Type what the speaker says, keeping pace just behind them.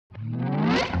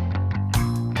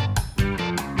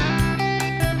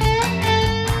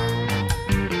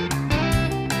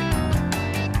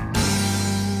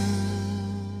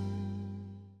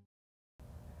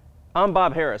I'm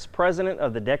Bob Harris, president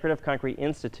of the Decorative Concrete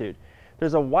Institute.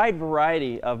 There's a wide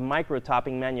variety of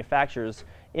microtopping manufacturers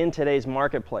in today's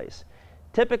marketplace.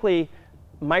 Typically,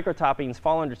 microtoppings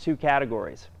fall under two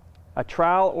categories: a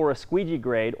trowel or a squeegee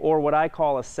grade, or what I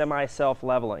call a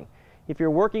semi-self-leveling. If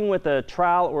you're working with a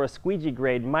trowel or a squeegee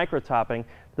grade microtopping,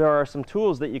 there are some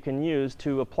tools that you can use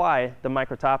to apply the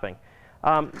microtopping.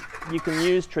 You can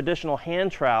use traditional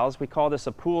hand trowels. We call this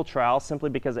a pool trowel simply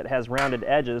because it has rounded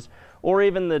edges, or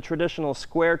even the traditional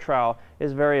square trowel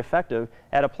is very effective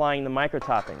at applying the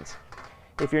microtoppings.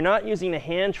 If you're not using a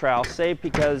hand trowel, say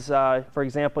because, for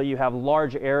example, you have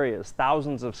large areas,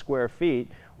 thousands of square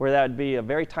feet, where that would be a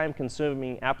very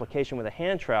time-consuming application with a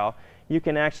hand trowel, you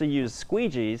can actually use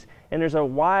squeegees, and there's a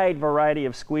wide variety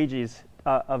of squeegees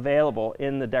available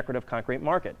in the decorative concrete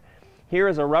market. Here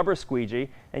is a rubber squeegee,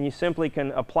 and you simply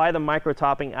can apply the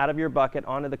microtopping out of your bucket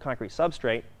onto the concrete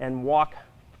substrate and walk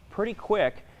pretty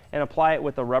quick and apply it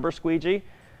with a rubber squeegee.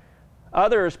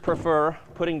 Others prefer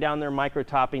putting down their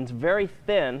microtoppings very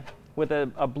thin with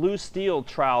a blue steel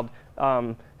troweled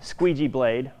squeegee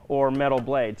blade or metal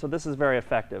blade. So this is very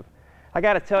effective. I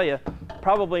got to tell you,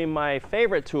 probably my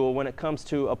favorite tool when it comes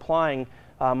to applying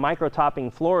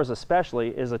microtopping floors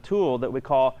especially is a tool that we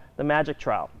call the magic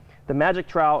trowel. The magic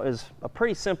trowel is a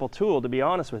pretty simple tool, to be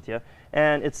honest with you,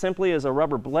 and it simply is a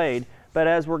rubber blade, but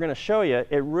as we're going to show you,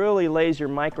 it really lays your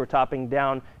microtopping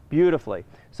down beautifully.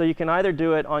 So you can either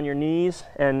do it on your knees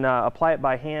and apply it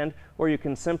by hand, or you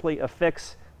can simply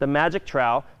affix the magic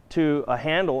trowel to a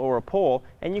handle or a pole,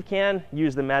 and you can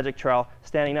use the magic trowel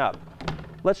standing up.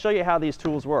 Let's show you how these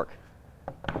tools work.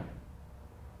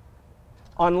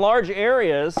 On large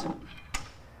areas,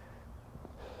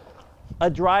 a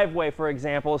driveway, for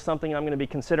example, is something I'm going to be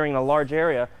considering a large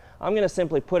area. I'm going to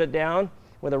simply put it down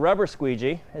with a rubber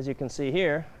squeegee, as you can see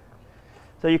here.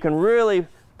 So you can really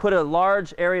put a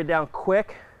large area down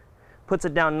quick, puts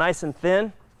it down nice and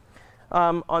thin.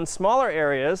 On smaller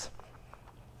areas,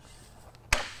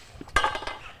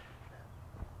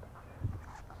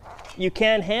 you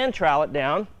can hand trowel it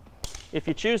down if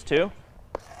you choose to.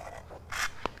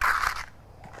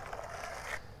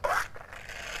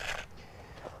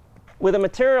 With a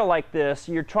material like this,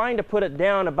 you're trying to put it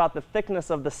down about the thickness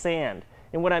of the sand.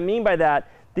 And what I mean by that,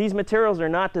 these materials are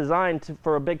not designed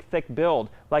for a big thick build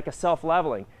like a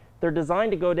self-leveling. They're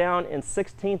designed to go down in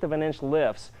 1/16 of an inch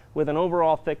lifts with an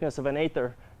overall thickness of an eighth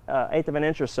of an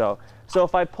inch or so. So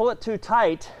if I pull it too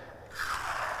tight,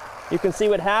 you can see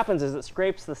what happens is it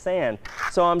scrapes the sand.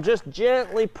 So I'm just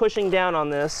gently pushing down on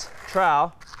this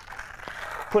trowel,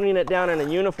 putting it down in a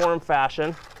uniform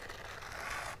fashion.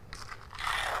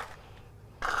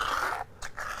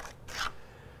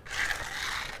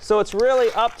 So it's really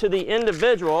up to the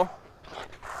individual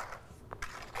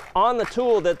on the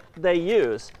tool that they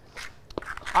use.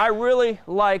 I really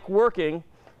like working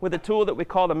with a tool that we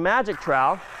call the magic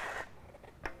trowel.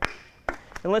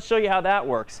 And let's show you how that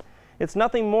works. It's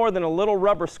nothing more than a little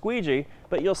rubber squeegee,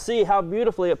 but you'll see how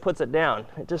beautifully it puts it down.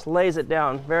 It just lays it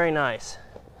down very nice.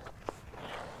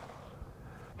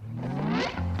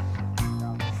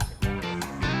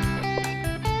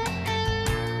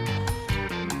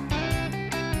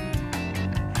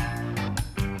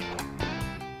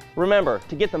 Remember,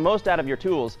 to get the most out of your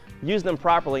tools, use them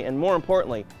properly, and more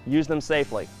importantly, use them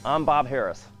safely. I'm Bob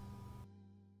Harris.